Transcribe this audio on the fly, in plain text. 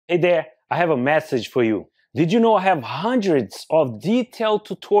Hey there, I have a message for you. Did you know I have hundreds of detailed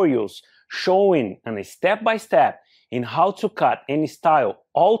tutorials showing on a step-by-step in how to cut and style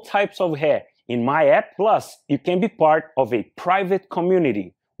all types of hair in my app? Plus, you can be part of a private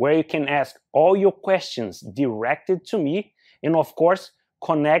community where you can ask all your questions directed to me and, of course,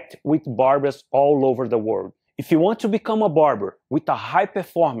 connect with barbers all over the world. If you want to become a barber with a high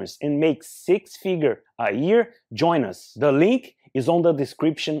performance and make six-figures a year, join us. The link is on the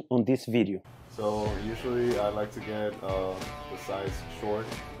description on this video. So usually I like to get the size short,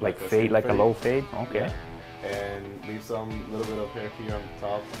 Like fade, like a low fade? Okay. Yeah. And leave some little bit of hair here on the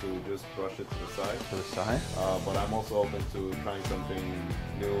top to just brush it to the side. To the side? But I'm also open to trying something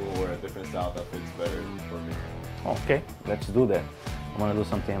new or a different style that fits better for me. Okay, let's do that. I'm gonna do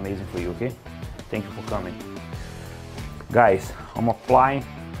something amazing for you, okay? Thank you for coming. Guys, I'm applying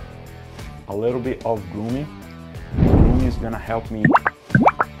a little bit of grooming. Grooming is gonna help me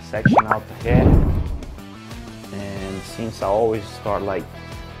section out the hair. And since I always start like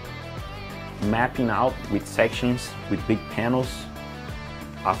mapping out with sections, with big panels,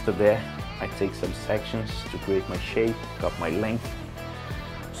 after that I take some sections to create my shape, cut my length.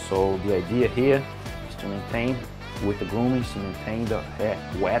 So the idea here is to maintain, with the grooming, to maintain the hair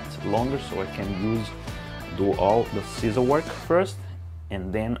wet longer so I can do all the scissor work first,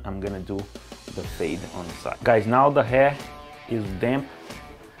 and then I'm gonna do the fade on the side. Guys, now the hair is damp.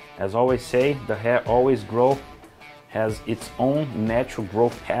 As I always say, the hair always has its own natural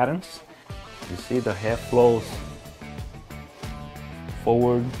growth patterns. You see the hair flows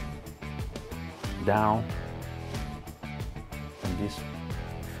forward, down, and this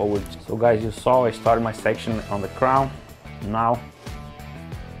forward. So guys, you saw I started my section on the crown. Now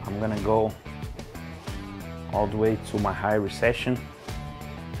I'm gonna go all the way to my high recession.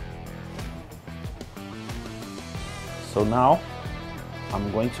 So now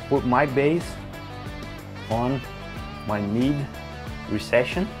I'm going to put my base on my mid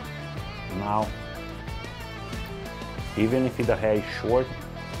recession. Now, even if the hair is short,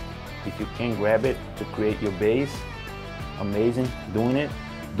 if you can grab it to create your base, amazing, doing it,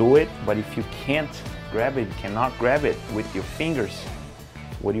 do it. But if you can't grab it, cannot grab it with your fingers,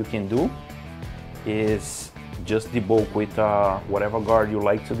 what you can do is just debulk with whatever guard you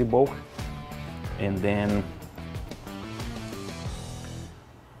like to debulk, and then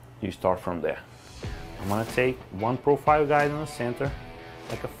you start from there. I'm gonna take one profile, guys, in the center,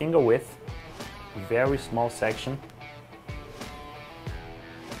 like a finger width, very small section.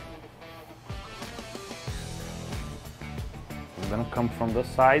 I'm gonna come from the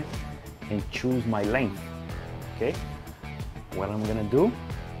side and choose my length, okay? What I'm gonna do,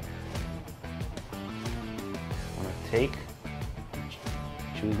 I'm gonna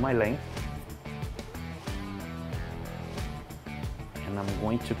choose my length, and I'm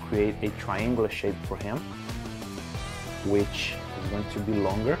going to create a triangular shape for him, which is going to be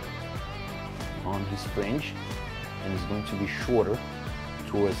longer on his fringe and is going to be shorter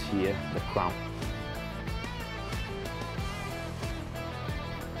towards here, the crown.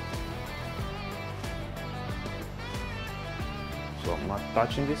 So I'm not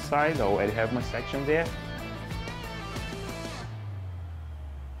touching this side, I already have my section there.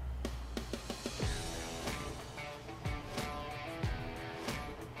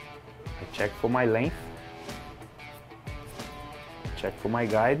 Check for my length, check for my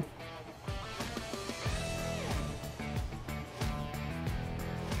guide.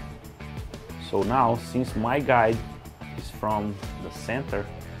 So now, since my guide is from the center,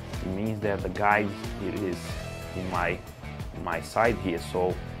 it means that the guide is in my side here.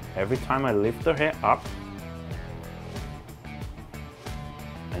 So every time I lift the hair up,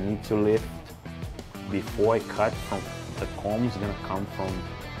 I need to lift before I cut. From the comb is gonna come from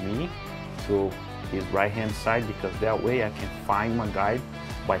me to his right hand side, because that way I can find my guide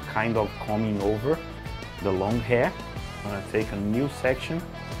by kind of combing over the long hair. I'm gonna take a new section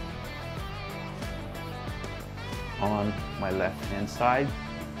on my left hand side,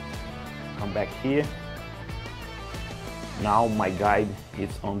 come back here. Now my guide is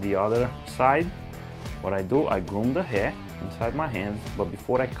on the other side. What I do, I groom the hair inside my hands, but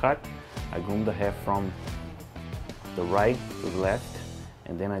before I cut, I groom the hair from the right to the left.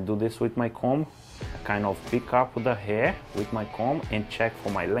 And then I do this with my comb. I kind of pick up the hair with my comb and check for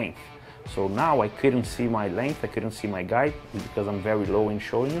my length. So now I couldn't see my length, I couldn't see my guide because I'm very low in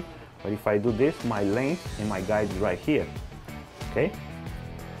showing you. But if I do this, my length and my guide is right here, okay?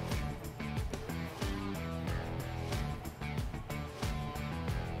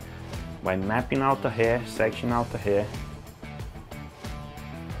 By mapping out the hair, sectioning out the hair,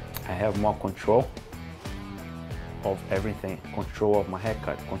 I have more control of everything, control of my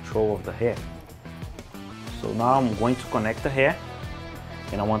haircut, control of the hair. So now I'm going to connect the hair,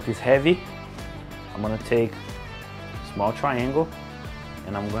 and I want this heavy. I'm gonna take a small triangle,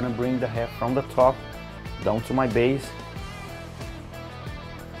 and I'm gonna bring the hair from the top down to my base,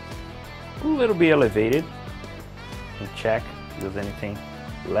 a little bit elevated, and check if there's anything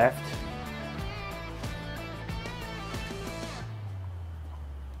left.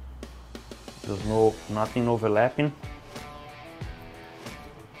 There's nothing overlapping.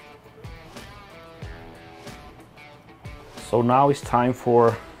 So now it's time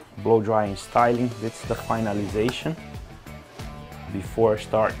for blow drying, styling. This is the finalization. Before I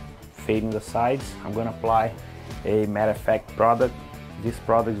start fading the sides, I'm gonna apply a matte effect product. This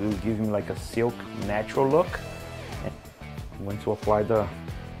product will give me like a silk natural look. And I'm going to apply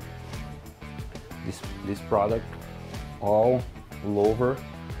this product all over,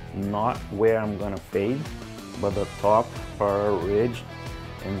 not where I'm gonna fade, but the top, ridge,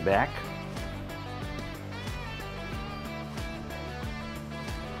 and back.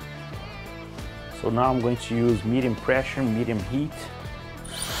 So now I'm going to use medium pressure, medium heat.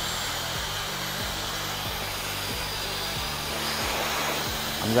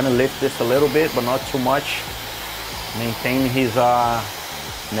 I'm gonna lift this a little bit, but not too much. Maintain his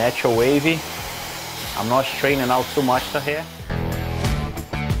natural wavy. I'm not straightening out too much the hair.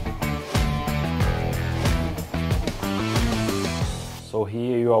 So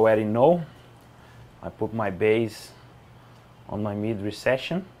here you already know, I put my base on my mid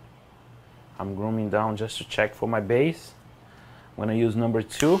recession. I'm grooming down just to check for my base. I'm gonna use number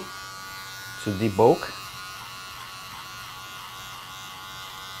 2 to debulk.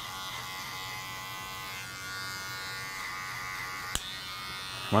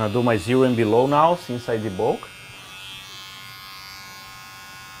 I'm gonna do my 0 and below now since I debulk.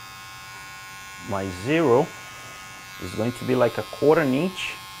 My 0 is going to be like a 1/4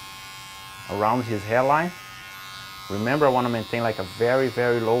 inch around his hairline. Remember, I want to maintain like a very,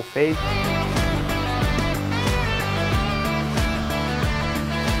 very low fade.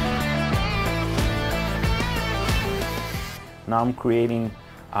 Now I'm creating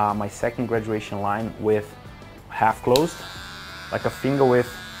my second graduation line with half closed, like a finger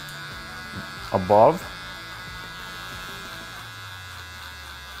width above,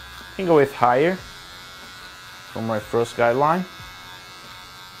 finger width higher from my first guideline.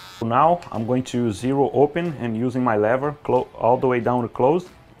 So now I'm going to use 0 open and using my lever all the way down to close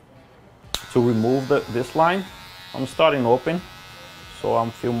to remove this line. I'm starting open so I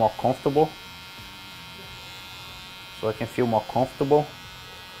feel more comfortable. So I can feel more comfortable.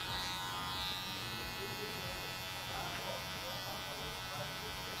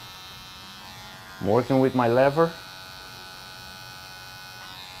 I'm working with my lever.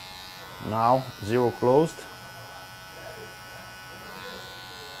 Now 0 closed.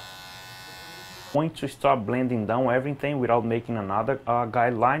 I'm going to start blending down everything without making another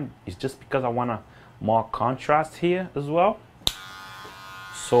guideline. It's just because I want more contrast here as well.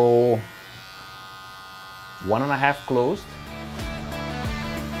 So 1.5 closed.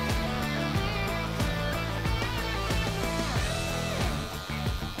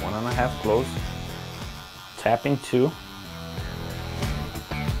 One and a half closed. Tapping 2.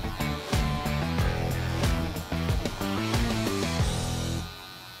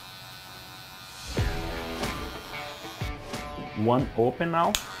 One open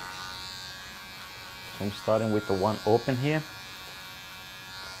now. So I'm starting with the 1 open here.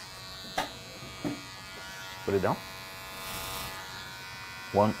 Put it down.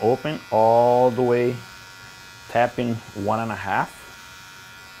 1 open all the way, tapping 1.5.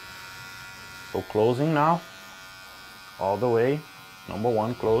 So closing now, all the way, number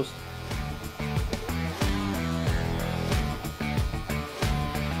 1 closed.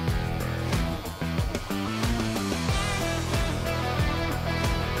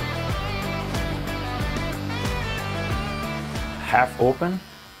 Half open,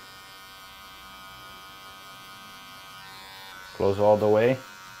 close all the way.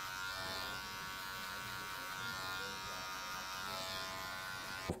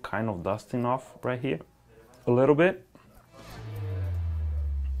 Kind of dusting off right here a little bit.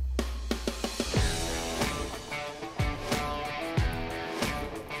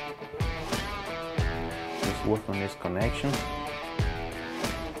 Just work on this connection.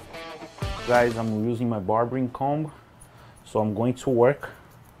 Guys, I'm using my barbering comb, so I'm going to work.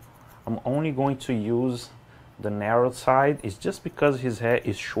 I'm only going to use the narrow side. It's just because his hair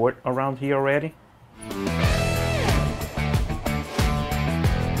is short around here already.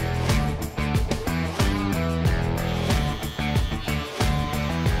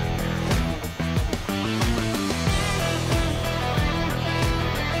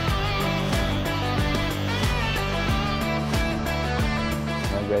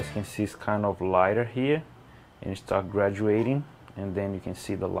 guys can see it's kind of lighter here, and you start graduating, and then you can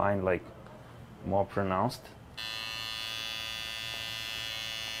see the line like more pronounced.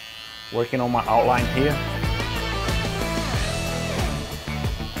 Working on my outline here.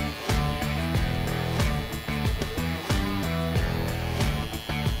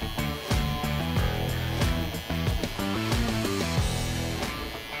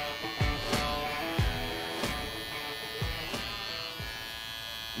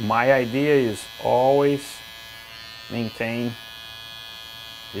 My idea is always maintain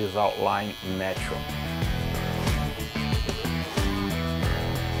this outline natural.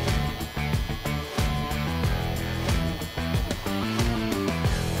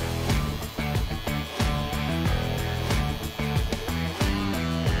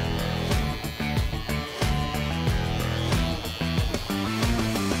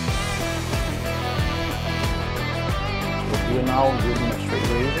 We're now using a straight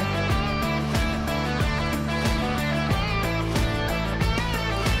razor.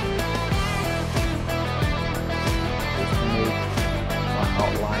 Just to make my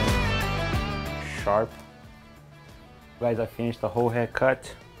outline sharp. Guys, I finished the whole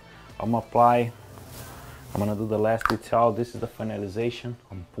haircut. I'm gonna do the last detail. This is the finalization.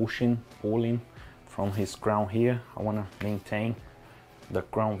 I'm pulling from his crown here. I wanna maintain the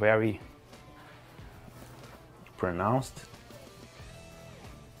crown very pronounced.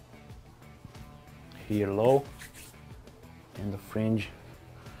 Here low, and the fringe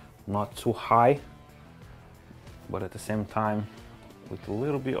not too high, but at the same time with a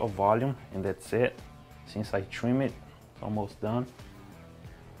little bit of volume, and that's it. Since I trim it, it's almost done.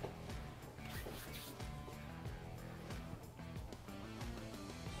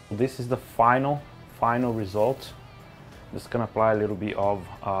 This is the final result. Just gonna apply a little bit of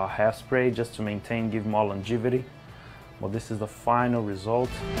hairspray just to maintain, give more longevity. But this is the final result.